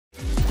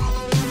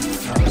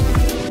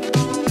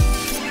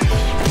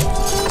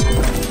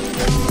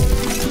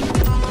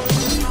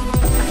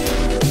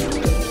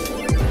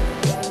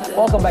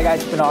Welcome back,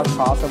 guys, to Pinoy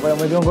Crossover,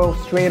 and we're going to go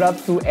straight up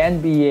to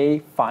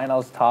NBA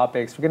Finals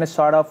topics. We're going to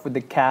start off with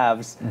the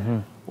Cavs.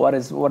 What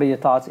are your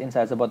thoughts,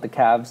 insights about the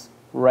Cavs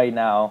right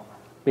now,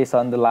 based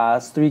on the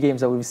last 3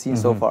 games that we've seen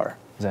so far?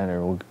 Xander,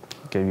 we'll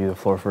give you the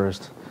floor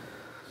first.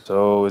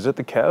 So is it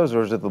the Cavs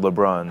or is it the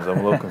LeBrons? I'm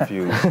a little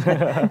confused.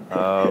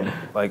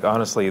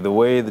 Honestly, the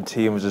way the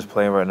team is just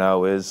playing right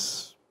now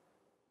is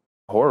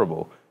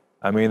horrible.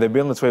 I mean, they've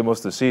been this way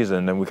most of the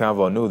season, and we kind of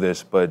all knew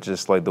this, but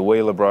just like the way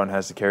LeBron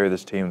has to carry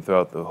this team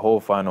throughout the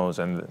whole finals,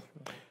 and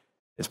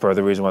it's part of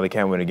the reason why they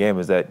can't win a game,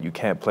 is that you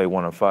can't play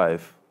 1 on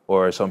 5,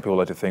 or some people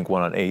like to think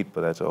 1 on 8,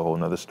 but that's a whole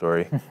nother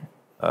story.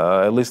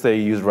 At least they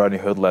used Rodney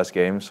Hood last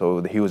game,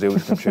 so he was able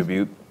to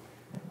contribute.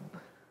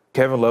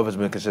 Kevin Love has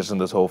been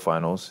consistent this whole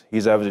finals.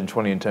 He's averaging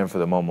 20 and 10 for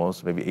them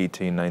almost, maybe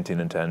 18,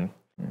 19, and 10.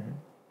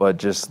 But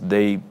just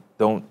they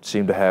don't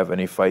seem to have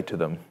any fight to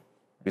them.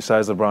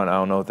 Besides LeBron, I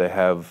don't know if they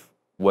have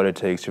what it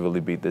takes to really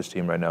beat this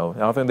team right now. I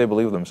don't think they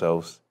believe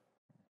themselves.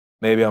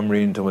 Maybe I'm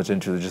reading too much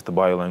into just the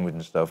body language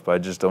and stuff, but I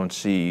just don't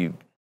see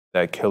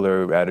that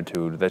killer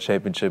attitude, that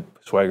championship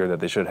swagger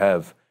that they should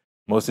have.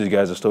 Most of these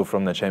guys are still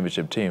from that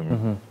championship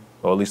team.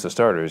 Or at least the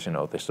starters, you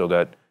know. They still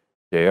got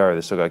JR,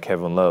 they still got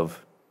Kevin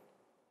Love.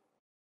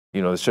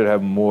 You know, they should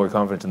have more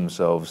confidence in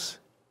themselves.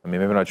 I mean,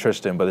 maybe not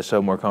Tristan, but they still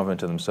have more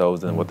confidence in themselves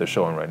than what they're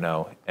showing right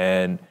now.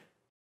 And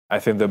I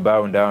think they're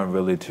bowing down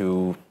really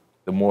to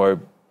the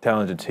more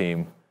talented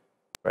team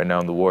right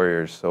now in the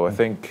Warriors. So I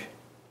think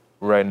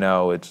right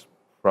now it's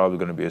probably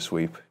going to be a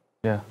sweep.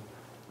 Yeah,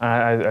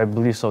 I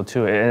believe so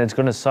too. And it's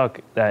going to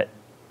suck that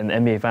in the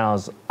NBA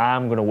Finals,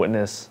 I'm going to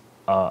witness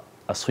a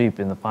sweep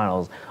in the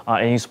Finals.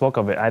 And you spoke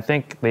of it. I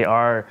think they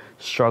are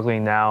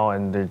struggling now,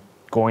 and they're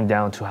going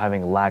down to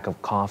having lack of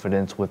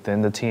confidence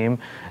within the team.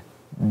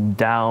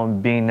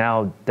 Being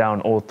now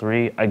down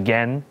 0-3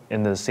 again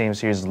in the same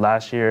series as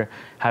last year,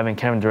 having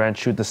Kevin Durant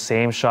shoot the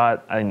same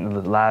shot in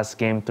the last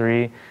Game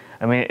 3.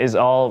 I mean, it's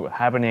all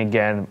happening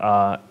again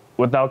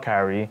without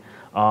Kyrie,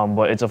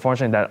 but it's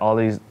unfortunate that all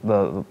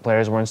the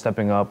players weren't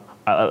stepping up.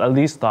 I at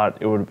least thought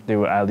they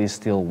would at least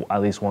steal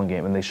at least 1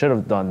 game, and they should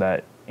have done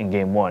that in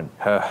Game 1,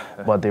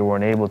 but they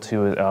weren't able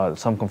to.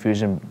 Some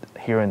confusion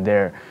here and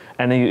there,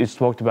 and then you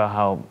spoke about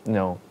how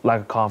lack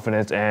of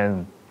confidence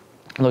and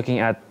looking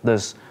at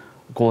this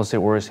Golden State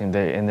Warriors team,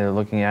 and they're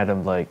looking at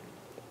them like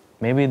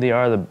maybe they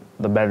are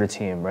the better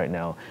team right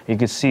now. You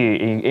could see,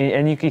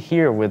 and you could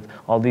hear with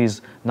all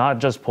these, not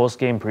just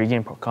post-game,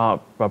 pre-game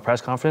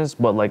press conference,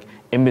 but like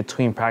in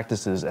between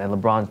practices, and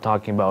LeBron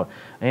talking about,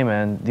 hey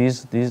man,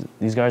 these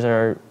guys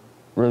are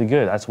really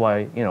good. That's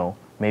why,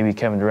 maybe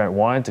Kevin Durant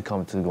wanted to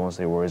come to the Golden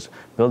State Warriors,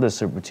 build this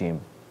super team,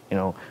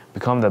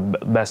 become the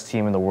best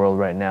team in the world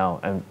right now,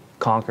 and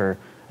conquer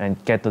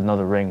and get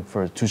another ring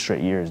for 2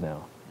 straight years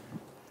now.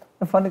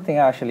 The funny thing,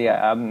 actually,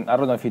 I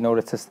don't know if you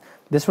noticed this.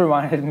 This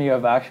reminded me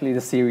of actually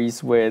the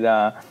series with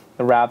the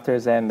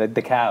Raptors and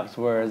the Cavs,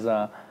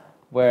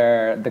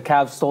 where the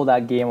Cavs stole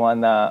that game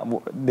on.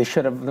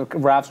 The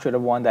Raps should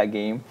have won that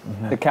game.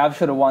 The Cavs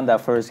should have won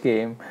that first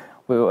game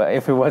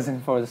if it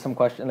wasn't for some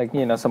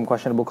some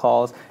questionable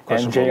calls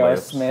and J.R.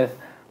 Smith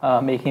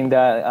making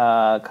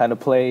that kind of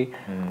play.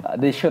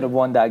 They should have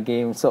won that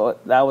game. So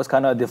that was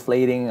kind of a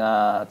deflating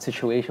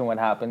situation. What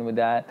happened with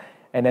that?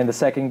 And then the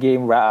second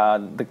game,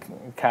 the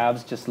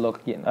Cavs just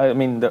looked.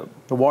 The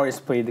Warriors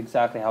played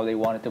exactly how they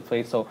wanted to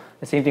play. So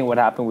the same thing would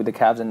happen with the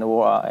Cavs and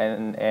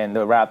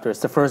the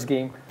Raptors. The first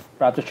game,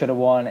 Raptors should have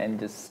won, and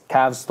just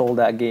Cavs stole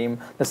that game.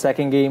 The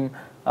second game,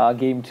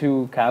 Game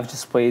 2, Cavs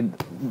just played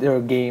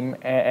their game.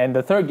 And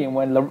the third game,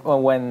 when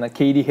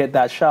KD hit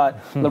that shot,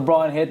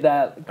 LeBron hit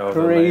that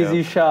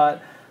crazy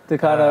shot to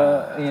kind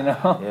of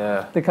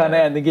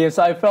end the game.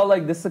 So I felt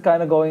like this is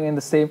kind of going in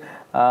the same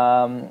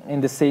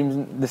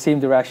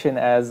direction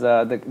as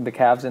the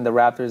Cavs and the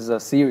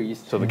Raptors series.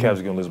 So the Cavs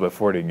are going to lose by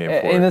 40 in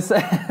Game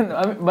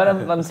 4. But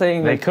I'm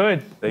saying they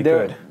could.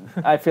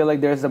 I feel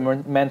like there's a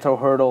mental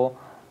hurdle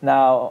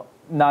now.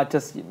 Not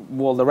just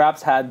the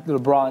Raps had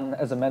LeBron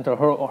as a mental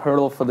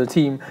hurdle for the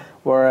team,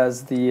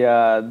 whereas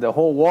the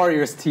whole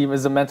Warriors team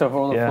is a mental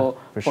hurdle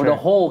for the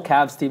whole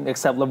Cavs team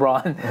except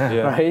LeBron,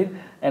 right?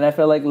 And I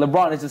feel like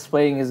LeBron is just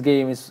playing his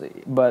game,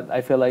 but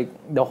I feel like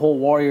the whole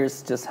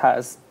Warriors just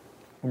has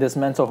this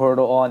mental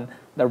hurdle on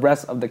the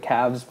rest of the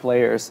Cavs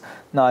players,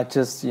 not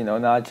just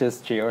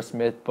J.R.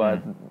 Smith,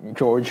 but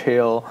George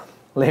Hill,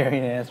 Larry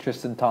Nance,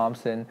 Tristan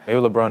Thompson. Maybe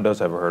LeBron does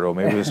have a hurdle.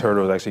 Maybe his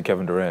hurdle is actually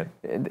Kevin Durant.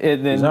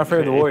 He's not fair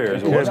to the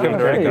Warriors. Once Kevin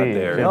Durant got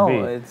there.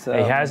 No,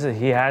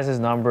 he has his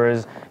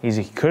numbers.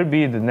 He could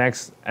be the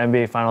next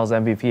NBA Finals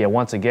MVP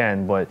once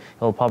again, but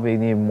he'll probably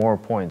need more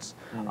points.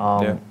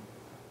 And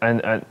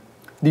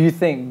do you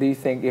think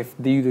if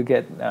they do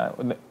get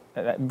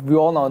we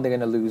all know they're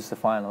going to lose the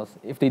finals.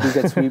 If they do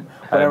get sweep,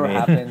 whatever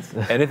happens,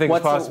 anything's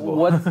possible.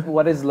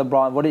 What is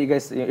LeBron? What are you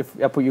guys? If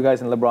I put you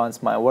guys in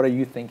LeBron's mind, what are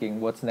you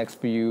thinking? What's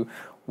next for you?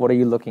 What are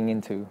you looking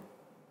into?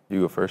 You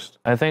go first.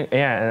 I think,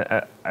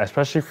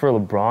 especially for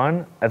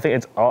LeBron, I think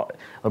it's all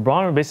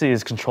LeBron basically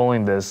is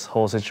controlling this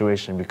whole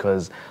situation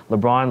because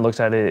LeBron looks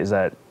at it is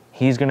that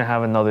he's going to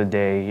have another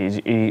day.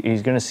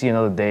 He's going to see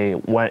another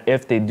day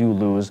if they do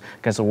lose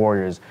against the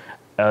Warriors.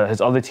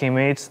 His other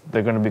teammates,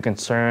 they're going to be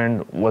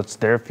concerned. What's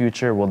their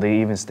future? Will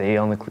they even stay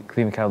on the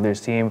Cleveland Cavaliers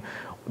team?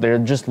 They're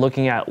just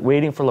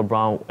waiting for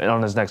LeBron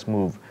on his next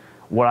move.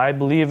 What I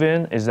believe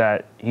in is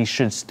that he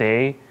should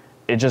stay.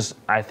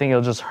 I think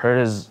it'll just hurt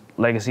his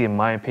legacy, in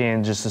my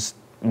opinion, just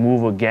to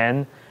move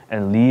again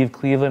and leave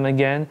Cleveland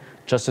again,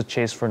 just to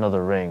chase for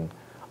another ring.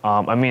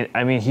 I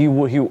mean,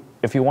 he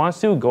if he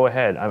wants to, go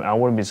ahead. I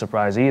wouldn't be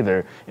surprised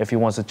either if he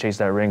wants to chase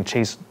that ring,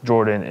 chase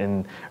Jordan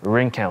in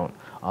ring count.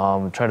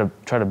 Try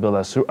to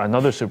build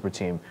another super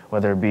team,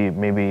 whether it be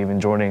maybe even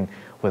joining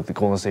with the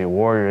Golden State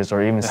Warriors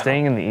or even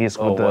staying in the East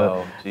with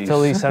the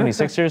Philly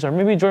 76ers or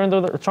maybe joining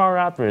the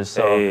Toronto Raptors.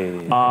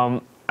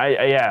 So,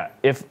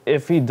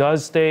 if he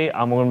does stay,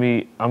 I'm gonna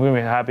be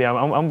happy.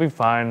 I'm gonna be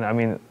fine. I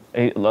mean,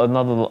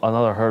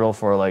 another hurdle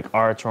for like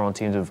our Toronto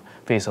team to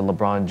face a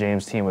LeBron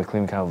James team with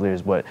Cleveland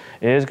Cavaliers, but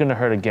it is gonna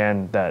hurt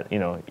again that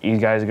you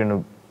guys are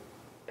gonna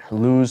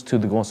lose to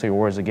the Golden State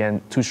Warriors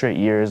again 2 straight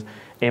years.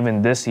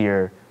 Even this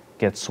year,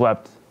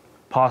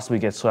 possibly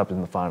get swept in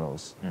the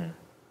finals.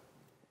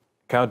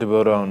 Kind of to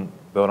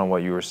build on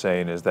what you were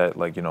saying is that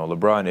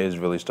LeBron is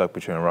really stuck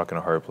between a rock and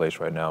a hard place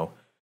right now,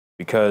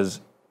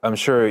 because I'm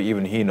sure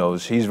even he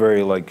knows he's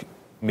very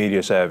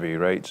media savvy,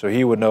 right? So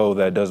he would know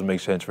that it doesn't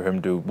make sense for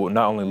him to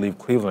not only leave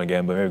Cleveland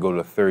again, but maybe go to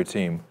a third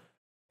team.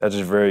 That's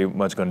just very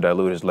much going to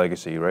dilute his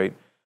legacy, right?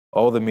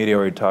 All the media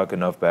already talk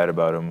enough bad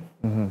about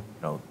him.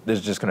 This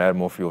is just going to add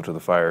more fuel to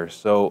the fire.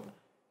 So,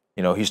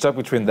 he's stuck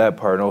between that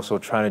part and also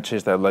trying to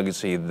chase that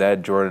legacy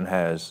that Jordan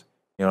has.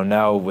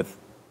 Now with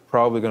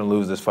probably going to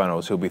lose this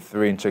finals, he'll be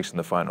 3-6 in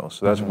the finals.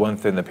 So that's one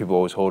thing that people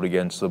always hold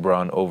against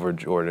LeBron over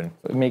Jordan.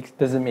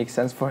 Does it make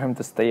sense for him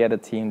to stay at a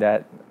team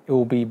that it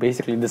will be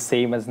basically the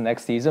same as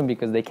next season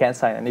because they can't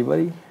sign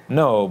anybody?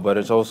 No, but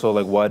it's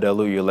also why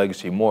dilute your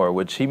legacy more,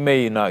 which he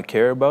may not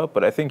care about,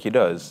 but I think he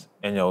does.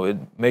 And it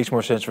makes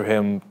more sense for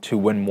him to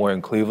win more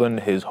in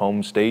Cleveland, his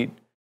home state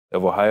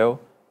of Ohio,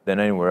 than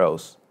anywhere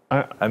else.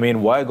 I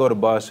mean, why go to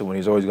Boston when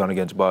he's always gone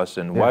against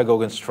Boston? Why go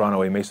against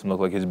Toronto? He makes them look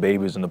like his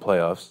babies in the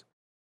playoffs.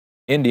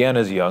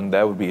 Indiana's young.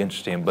 That would be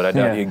interesting, but I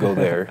doubt he'd go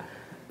there.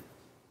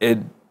 It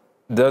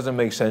doesn't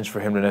make sense for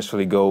him to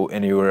necessarily go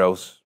anywhere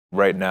else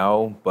right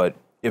now, but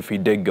if he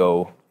did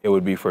go, it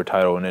would be for a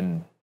title, and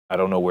then I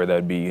don't know where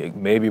that'd be.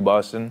 Maybe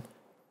Boston,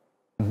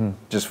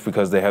 just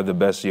because they have the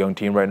best young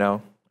team right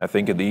now. I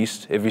think in the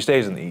East, if he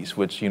stays in the East,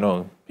 which,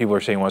 people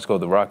are saying wants to go to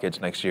the Rockets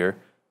next year.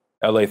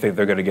 LA think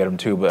they're going to get him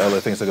too, but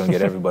LA thinks they're going to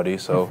get everybody,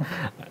 so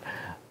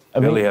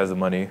Philly has the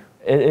money.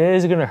 It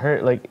is going to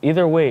hurt.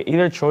 Either way,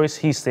 either choice,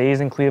 he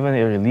stays in Cleveland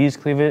or he leaves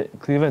Cleveland,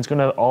 it's going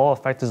to all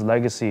affect his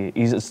legacy.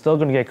 He's still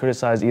going to get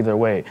criticized either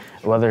way,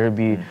 whether it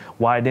be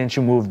why didn't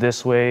you move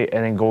this way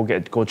and then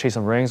go chase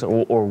some rings,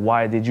 or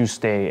why did you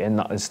stay and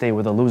not stay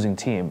with a losing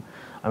team.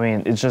 I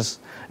mean, it's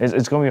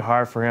going to be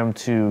hard for him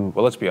to.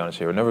 Well, let's be honest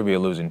here. It'll never be a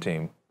losing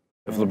team.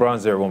 If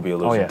LeBron's there, it won't be a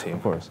losing team.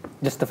 Of course.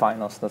 Just the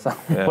finals. That's all.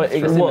 Yeah, but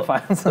the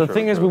finals. The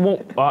thing is, we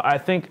won't. I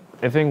think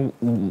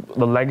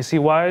the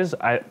legacy-wise,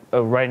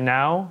 right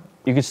now,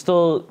 you could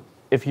still,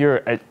 if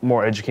you're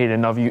more educated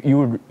enough, you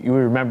would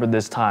remember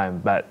this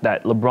time that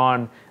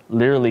LeBron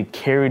literally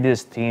carried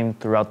his team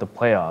throughout the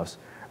playoffs,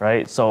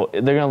 right? So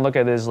they're gonna look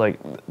at this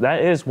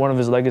that is one of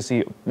his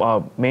legacy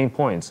main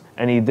points,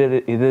 and he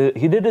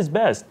did his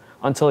best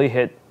until he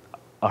hit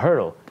a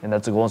hurdle, and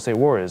that's the Golden State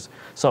Warriors.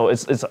 So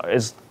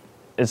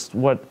it's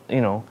what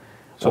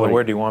So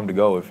where do you want him to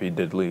go if he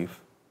did leave?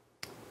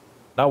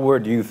 Not where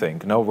do you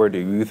think? No, where do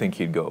you think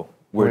he'd go?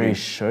 Where he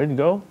should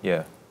go?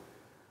 Yeah.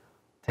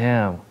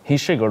 Damn, he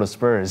should go to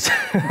Spurs.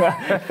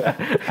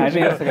 I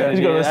think that's going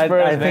to go to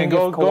Spurs. I think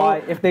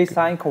if they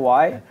sign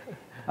Kawhi,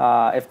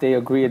 if they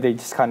agree, they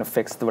just kind of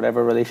fixed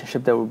whatever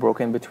relationship that were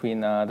broken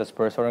between the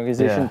Spurs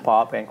organization,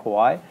 Pop and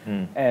Kawhi,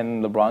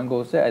 and LeBron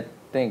goes there. I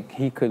think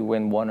he could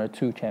win 1 or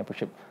 2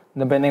 championships,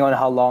 depending on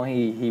how long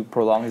he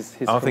prolongs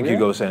his career. I don't think he'd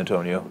go to San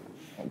Antonio.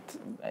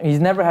 He's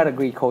never had a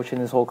great coach in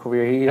his whole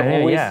career.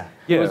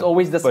 He was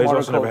always the smarter coach. But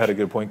he's also never had a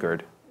good point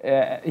guard.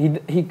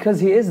 Because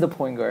he is the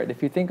point guard.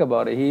 If you think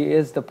about it, he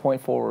is the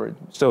point forward.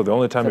 Still, the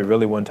only time he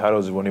really won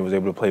titles is when he was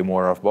able to play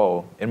more off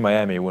ball. In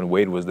Miami, when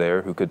Wade was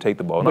there, who could take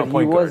the ball. But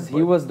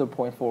he was the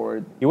point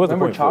forward. He was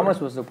Remember, the point forward. Chalmers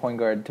was the point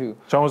guard too.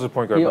 Chalmers was the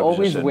point guard. He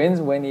always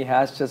wins when he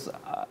has just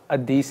a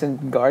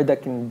decent guard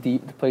that can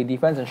play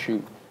defense and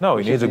shoot. No,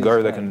 he needs a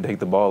guard that can take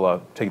the ball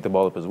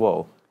up as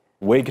well.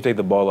 Wade could take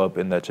the ball up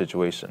in that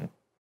situation.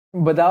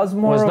 But that was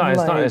more.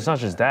 It's not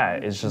just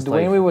that. It's just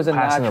Dwayne Wade was a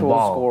passing natural the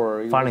ball,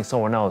 scorer. finding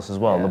someone else as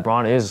well. Yeah.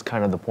 LeBron is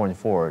kind of the point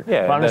forward.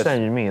 Yeah, but I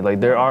understand what you mean.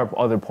 There are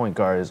other point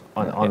guards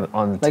on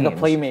the like teams. a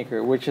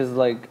playmaker, which is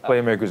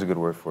Playmaker is a good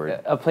word for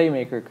it. A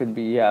playmaker could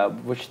be,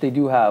 which they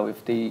do have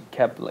if they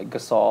kept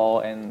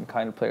Gasol and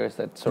kind of players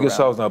that surround.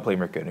 Gasol's not a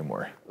playmaker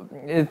anymore.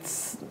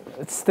 It's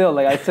still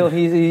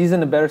he's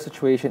in a better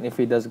situation if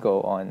he does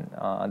go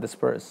on the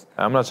Spurs.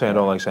 I'm not saying I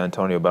don't like San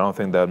Antonio, but I don't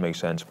think that would make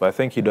sense. But I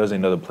think he does need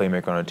another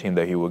playmaker on a team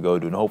that he would go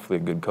to, and hopefully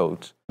a good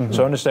coach.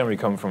 So I understand where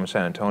you're coming from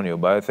San Antonio,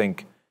 but I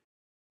think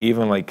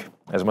even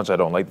as much as I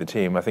don't like the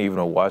team, I think even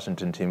a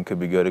Washington team could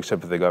be good,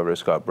 except if they got rid of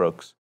Scott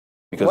Brooks.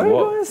 Because what are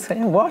you guys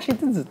saying?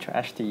 Washington's a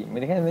trash team.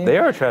 They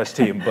are a trash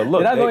team, but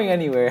look, they're not going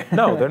anywhere.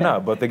 No, they're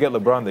not. But they get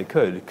LeBron, they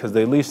could, because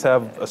they at least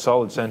have a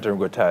solid center in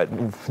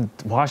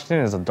Gortat. Washington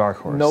is a dark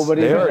horse.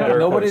 Nobody's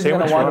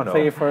going to want to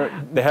play for.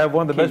 They have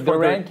one of the best.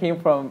 Durant came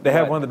from. They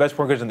have one of the best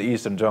point guards in the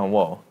East, in John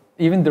Wall.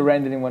 Even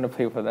Durant didn't want to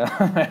play for them.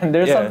 And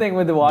there's something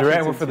with the Washington.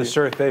 Durant went for the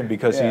sure thing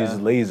because he's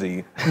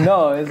lazy.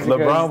 No, it's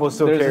LeBron will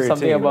still carry there's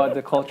something team. about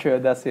the culture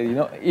of that city. You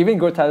know, even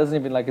Gortat doesn't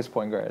even like his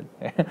point guard.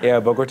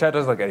 Yeah, but Gortat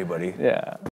doesn't like anybody. Yeah.